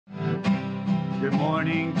Good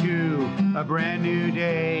morning to a brand new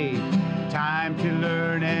day. Time to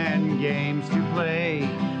learn and games to play.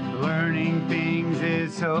 Learning things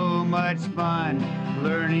is so much fun.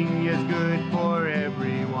 Learning is good for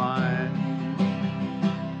everyone.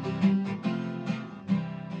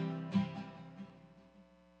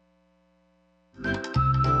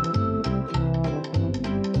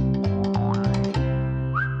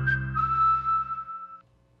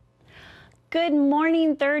 Good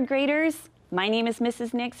morning, third graders. My name is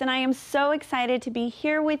Mrs. Nix, and I am so excited to be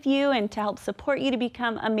here with you and to help support you to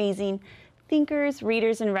become amazing thinkers,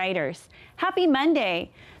 readers, and writers. Happy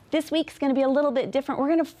Monday. This week's going to be a little bit different. We're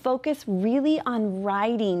going to focus really on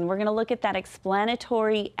writing. We're going to look at that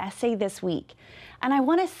explanatory essay this week. And I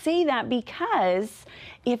want to say that because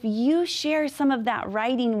if you share some of that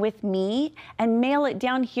writing with me and mail it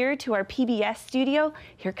down here to our PBS studio,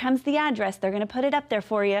 here comes the address. They're going to put it up there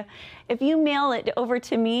for you. If you mail it over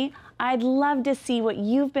to me, I'd love to see what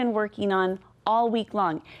you've been working on all week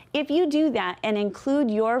long. If you do that and include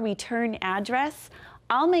your return address,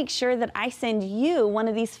 I'll make sure that I send you one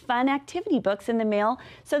of these fun activity books in the mail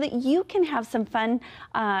so that you can have some fun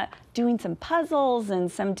doing some puzzles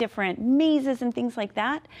and some different mazes and things like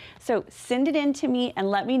that. So send it in to me and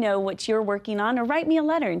let me know what you're working on, or write me a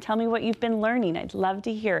letter and tell me what you've been learning. I'd love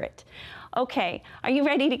to hear it. Okay, are you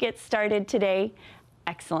ready to get started today?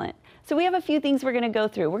 Excellent. So we have a few things we're going to go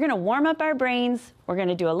through. We're going to warm up our brains, we're going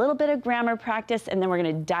to do a little bit of grammar practice, and then we're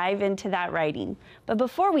going to dive into that writing. But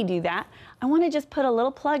before we do that, I want to just put a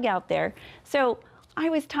little plug out there. So I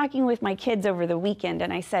was talking with my kids over the weekend,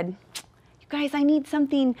 and I said, you guys, I need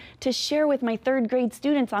something to share with my third grade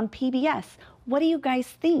students on PBS. What do you guys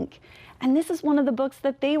think? And this is one of the books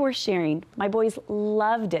that they were sharing. My boys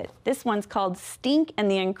loved it. This one's called Stink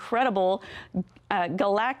and the Incredible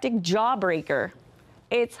Galactic Jawbreaker.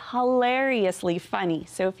 It's hilariously funny.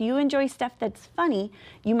 So if you enjoy stuff that's funny,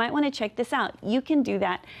 you might want to check this out. You can do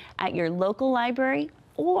that at your local library,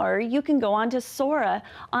 or you can go on to Sora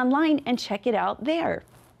online and check it out there.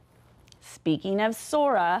 Speaking of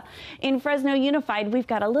Sora, in Fresno Unified, we've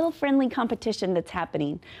got a little friendly competition that's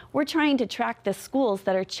happening. We're trying to track the schools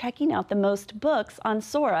that are checking out the most books on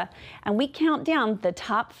Sora, and we count down the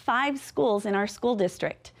top 5 schools in our school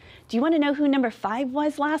district. Do you want to know who number 5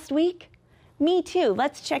 was last week? Me too.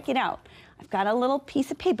 Let's check it out. I've got a little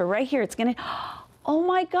piece of paper right here. It's gonna, oh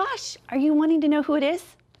my gosh, are you wanting to know who it is?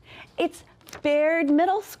 It's Baird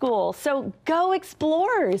Middle School. So go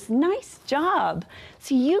Explorers, nice job.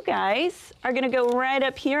 So you guys are gonna go right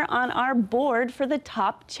up here on our board for the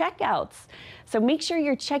top checkouts. So make sure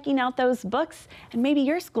you're checking out those books, and maybe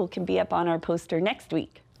your school can be up on our poster next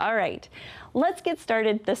week. All right, let's get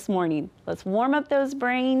started this morning. Let's warm up those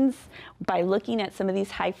brains by looking at some of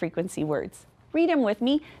these high frequency words. Read them with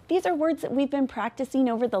me. These are words that we've been practicing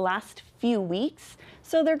over the last few weeks,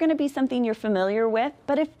 so they're going to be something you're familiar with.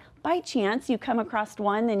 But if by chance you come across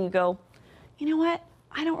one and you go, you know what,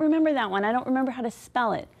 I don't remember that one. I don't remember how to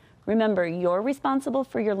spell it. Remember, you're responsible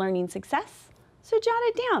for your learning success, so jot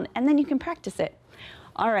it down and then you can practice it.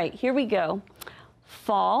 All right, here we go.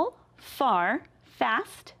 Fall, far,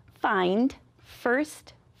 fast, find,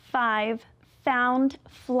 first, 5, found,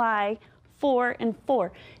 fly, 4, and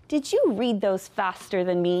 4. Did you read those faster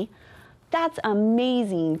than me? That's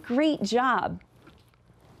amazing. Great job.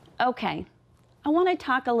 Okay, I want to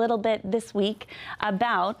talk a little bit this week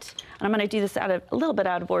about, and I'm going to do this a little bit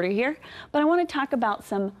out of order here, but I want to talk about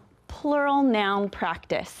some plural noun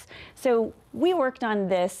practice. So we worked on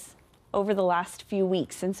this over the last few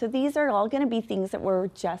weeks, and so these are all going to be things that we're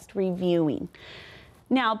just reviewing.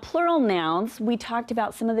 Now, plural nouns, we talked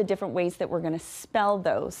about some of the different ways that we're going to spell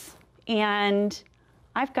those. And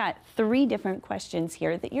I've got 3 different questions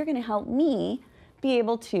here that you're going to help me be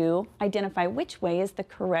able to identify which way is the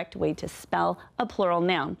correct way to spell a plural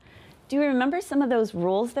noun. Do you remember some of those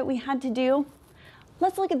rules that we had to do?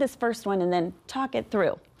 Let's look at this first one and then talk it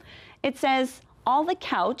through. It says, all the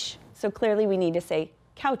couch, so clearly we need to say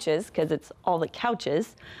couches because it's all the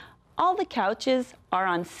couches. All the couches are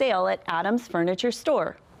on sale at Adam's Furniture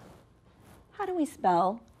Store. How do we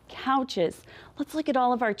spell couches? Let's look at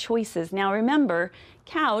all of our choices. Now remember,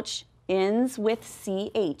 couch ends with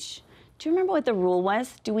CH. Do you remember what the rule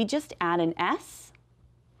was? Do we just add an S?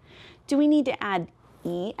 Do we need to add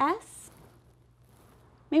ES?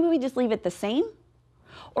 Maybe we just leave it the same?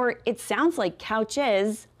 Or it sounds like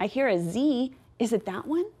couches. I hear a Z. Is it that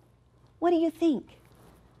one? What do you think?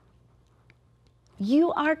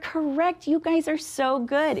 You are correct. You guys are so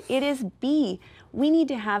good. It is B. We need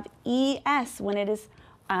to have ES when it is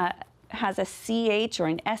has a CH or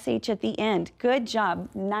an SH at the end. Good job.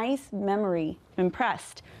 Nice memory.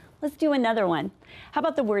 Impressed. Let's do another one. How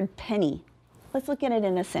about the word penny? Let's look at it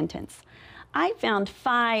in a sentence. I found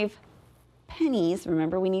 5 pennies.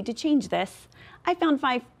 Remember, we need to change this. I found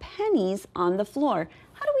 5 pennies on the floor.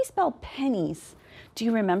 How do we spell pennies? Do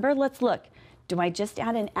you remember? Let's look. Do I just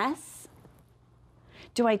add an S?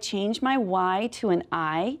 Do I change my Y to an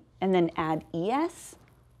I and then add ES?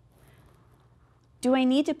 Do I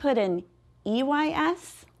need to put an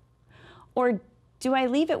EYS? Or do I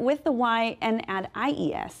leave it with the Y and add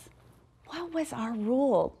IES? What was our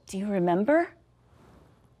rule? Do you remember?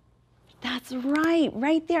 That's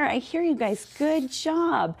right there. I hear you guys. Good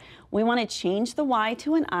job. We want to change the Y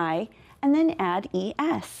to an I and then add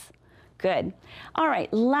ES. Good. All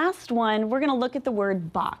right, last one, we're going to look at the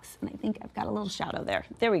word box. And I think I've got a little shadow there.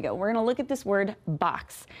 There we go. We're going to look at this word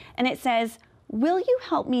box. And it says, will you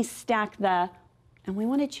help me stack the, and we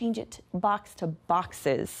want to change it to box to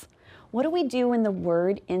boxes. What do we do when the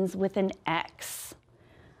word ends with an X?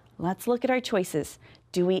 Let's look at our choices.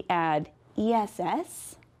 Do we add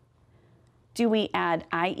ESS? Do we add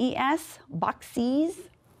IES, boxies?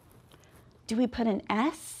 Do we put an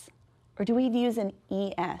S or do we use an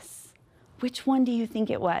ES? Which one do you think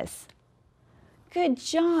it was? Good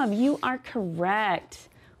job, you are correct.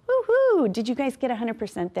 Woohoo! Did you guys get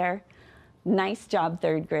 100% there? Nice job,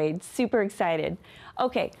 3rd grade, super excited.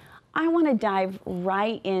 Okay, I wanna dive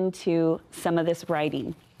right into some of this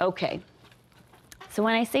writing. Okay, so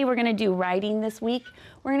when I say we're gonna do writing this week,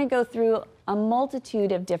 we're gonna go through a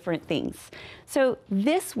multitude of different things. So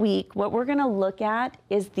this week, what we're gonna look at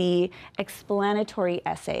is the explanatory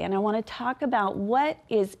essay. And I wanna talk about what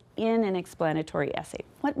is in an explanatory essay.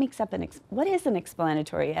 What makes up what is an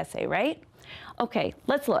explanatory essay, right? Okay,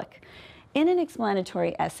 let's look. In an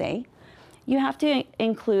explanatory essay, you have to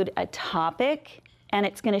include a topic and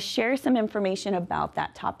it's gonna share some information about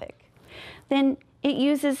that topic. Then it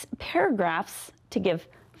uses paragraphs to give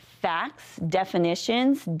facts,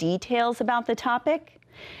 definitions, details about the topic.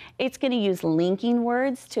 It's going to use linking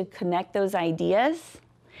words to connect those ideas.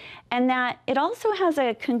 And that it also has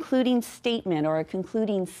a concluding statement or a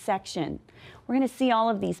concluding section. We're going to see all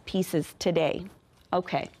of these pieces today.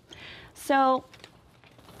 Okay, so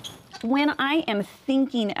when I am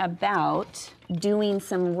thinking about doing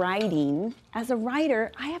some writing, as a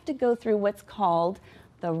writer, I have to go through what's called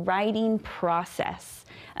the writing process.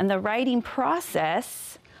 And the writing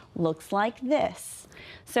process looks like this.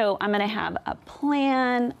 So I'm going to have a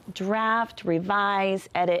plan, draft, revise,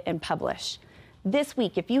 edit, and publish. This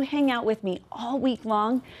week, if you hang out with me all week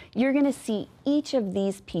long, you're going to see each of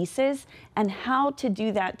these pieces and how to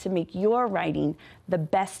do that to make your writing the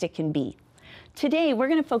best it can be. Today, we're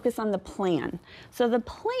going to focus on the plan. So the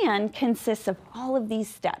plan consists of all of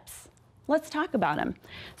these steps. Let's talk about them.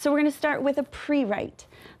 So we're going to start with a pre-write.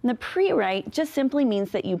 And the pre-write just simply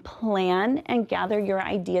means that you plan and gather your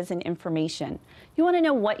ideas and information. You want to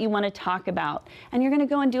know what you want to talk about, and you're going to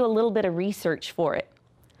go and do a little bit of research for it.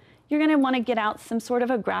 You're going to want to get out some sort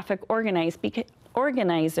of a graphic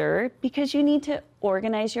organizer because you need to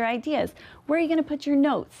organize your ideas. Where are you going to put your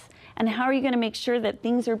notes? And how are you going to make sure that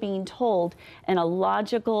things are being told in a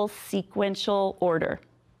logical, sequential order?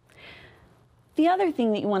 The other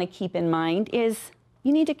thing that you want to keep in mind is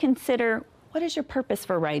you need to consider, what is your purpose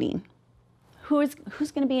for writing? Who's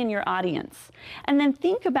going to be in your audience? And then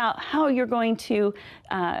think about how you're going to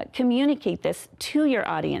communicate this to your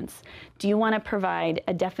audience. Do you want to provide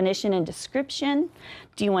a definition and description?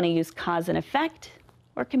 Do you want to use cause and effect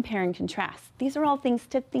or compare and contrast? These are all things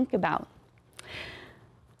to think about.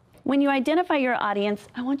 When you identify your audience,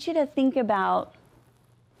 I want you to think about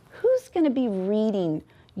who's going to be reading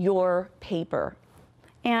your paper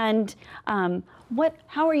and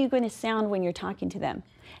how are you going to sound when you're talking to them?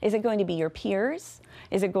 Is it going to be your peers?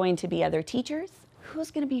 Is it going to be other teachers? Who's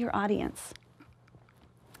going to be your audience?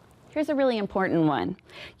 Here's a really important one.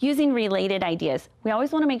 Using related ideas. We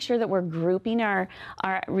always want to make sure that we're grouping our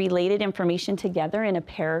related information together in a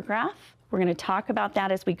paragraph. We're going to talk about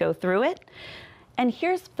that as we go through it. And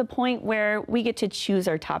here's the point where we get to choose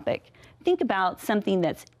our topic. Think about something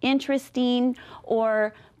that's interesting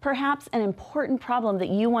or perhaps an important problem that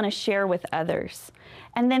you want to share with others.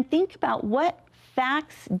 And then think about what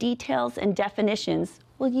facts, details, and definitions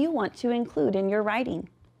will you want to include in your writing.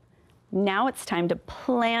 Now it's time to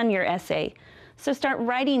plan your essay. So start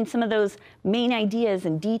writing some of those main ideas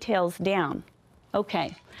and details down.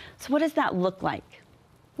 Okay, so what does that look like?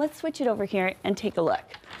 Let's switch it over here and take a look.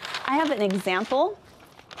 I have an example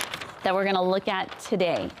that we're going to look at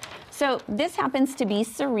today. So this happens to be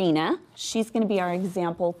Serena. She's going to be our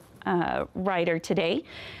example writer today.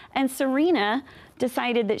 And Serena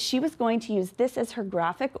decided that she was going to use this as her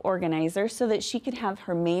graphic organizer so that she could have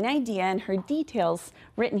her main idea and her details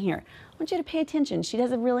written here. I want you to pay attention. She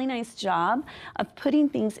does a really nice job of putting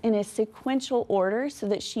things in a sequential order so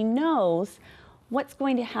that she knows what's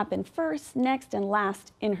going to happen first, next, and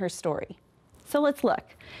last in her story. So let's look.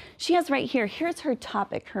 She has right here, here's her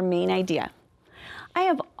topic, her main idea. I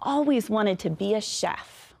have always wanted to be a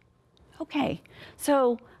chef. Okay,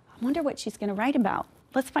 so I wonder what she's going to write about.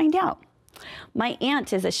 Let's find out. My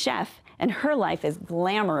aunt is a chef and her life is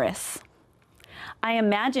glamorous. I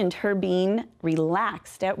imagined her being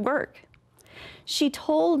relaxed at work. She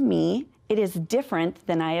told me it is different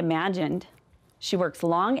than I imagined. She works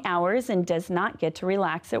long hours and does not get to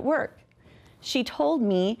relax at work. She told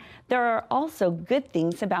me there are also good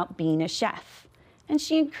things about being a chef, and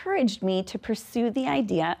she encouraged me to pursue the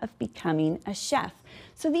idea of becoming a chef.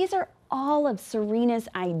 So these are all of Serena's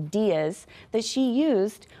ideas that she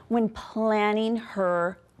used when planning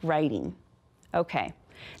her writing. Okay,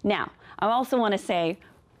 now I also want to say,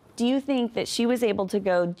 do you think that she was able to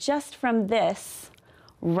go just from this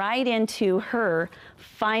right into her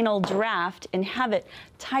final draft and have it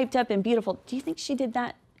typed up and beautiful? Do you think she did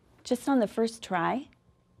that just on the first try?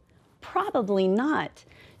 Probably not.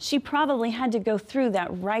 She probably had to go through that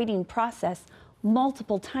writing process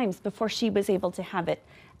multiple times before she was able to have it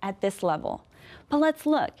at this level. But let's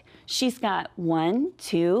look. She's got 1,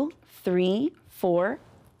 2, 3, 4,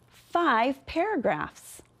 5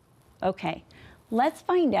 paragraphs. Okay, let's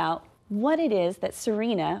find out what it is that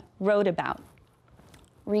Serena wrote about.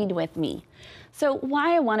 Read with me. So,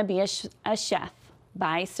 Why I Want to Be a Chef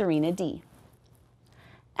by Serena D.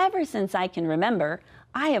 Ever since I can remember,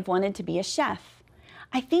 I have wanted to be a chef.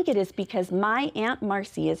 I think it is because my Aunt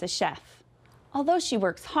Marcy is a chef. Although she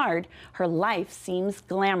works hard, her life seems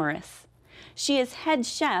glamorous. She is head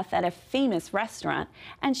chef at a famous restaurant,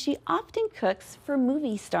 and she often cooks for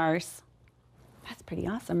movie stars. That's pretty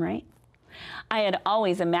awesome, right? I had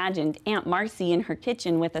always imagined Aunt Marcy in her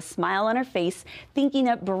kitchen with a smile on her face, thinking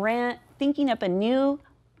up a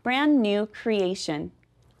brand new creation.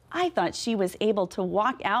 I thought she was able to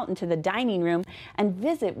walk out into the dining room and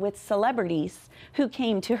visit with celebrities who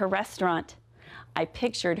came to her restaurant. I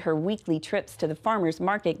pictured her weekly trips to the farmer's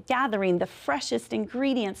market, gathering the freshest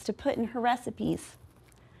ingredients to put in her recipes.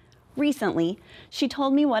 Recently, she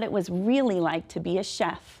told me what it was really like to be a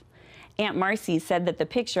chef. Aunt Marcy said that the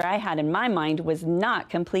picture I had in my mind was not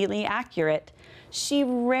completely accurate. She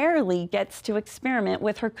rarely gets to experiment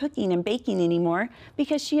with her cooking and baking anymore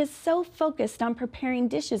because she is so focused on preparing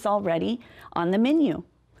dishes already on the menu.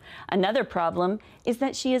 Another problem is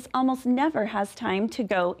that she almost never has time to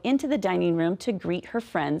go into the dining room to greet her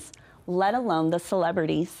friends, let alone the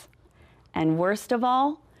celebrities. And worst of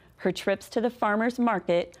all, her trips to the farmer's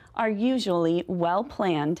market are usually well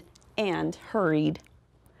planned and hurried.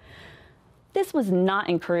 This was not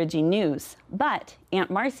encouraging news, but Aunt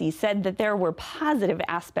Marcy said that there were positive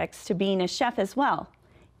aspects to being a chef as well.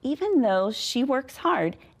 Even though she works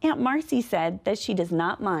hard, Aunt Marcy said that she does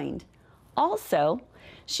not mind. Also,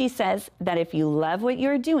 she says that if you love what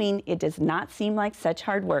you're doing, it does not seem like such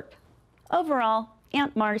hard work. Overall,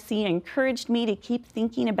 Aunt Marcy encouraged me to keep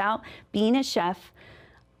thinking about being a chef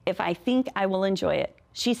if I think I will enjoy it.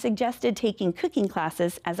 She suggested taking cooking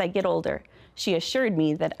classes as I get older. She assured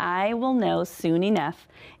me that I will know soon enough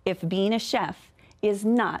if being a chef is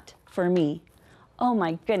not for me. Oh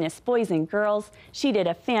my goodness, boys and girls, she did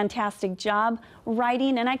a fantastic job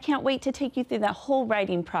writing, and I can't wait to take you through that whole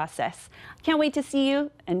writing process. I can't wait to see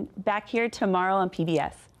you and back here tomorrow on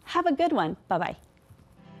PBS. Have a good one. Bye-bye.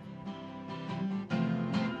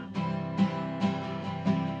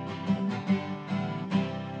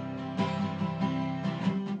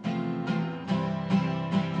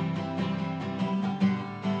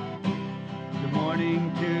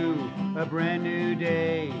 To a brand new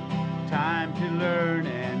day, time to learn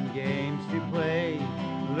and games to play.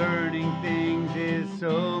 Learning things is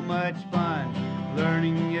so much fun.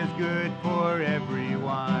 Learning is good for everyone.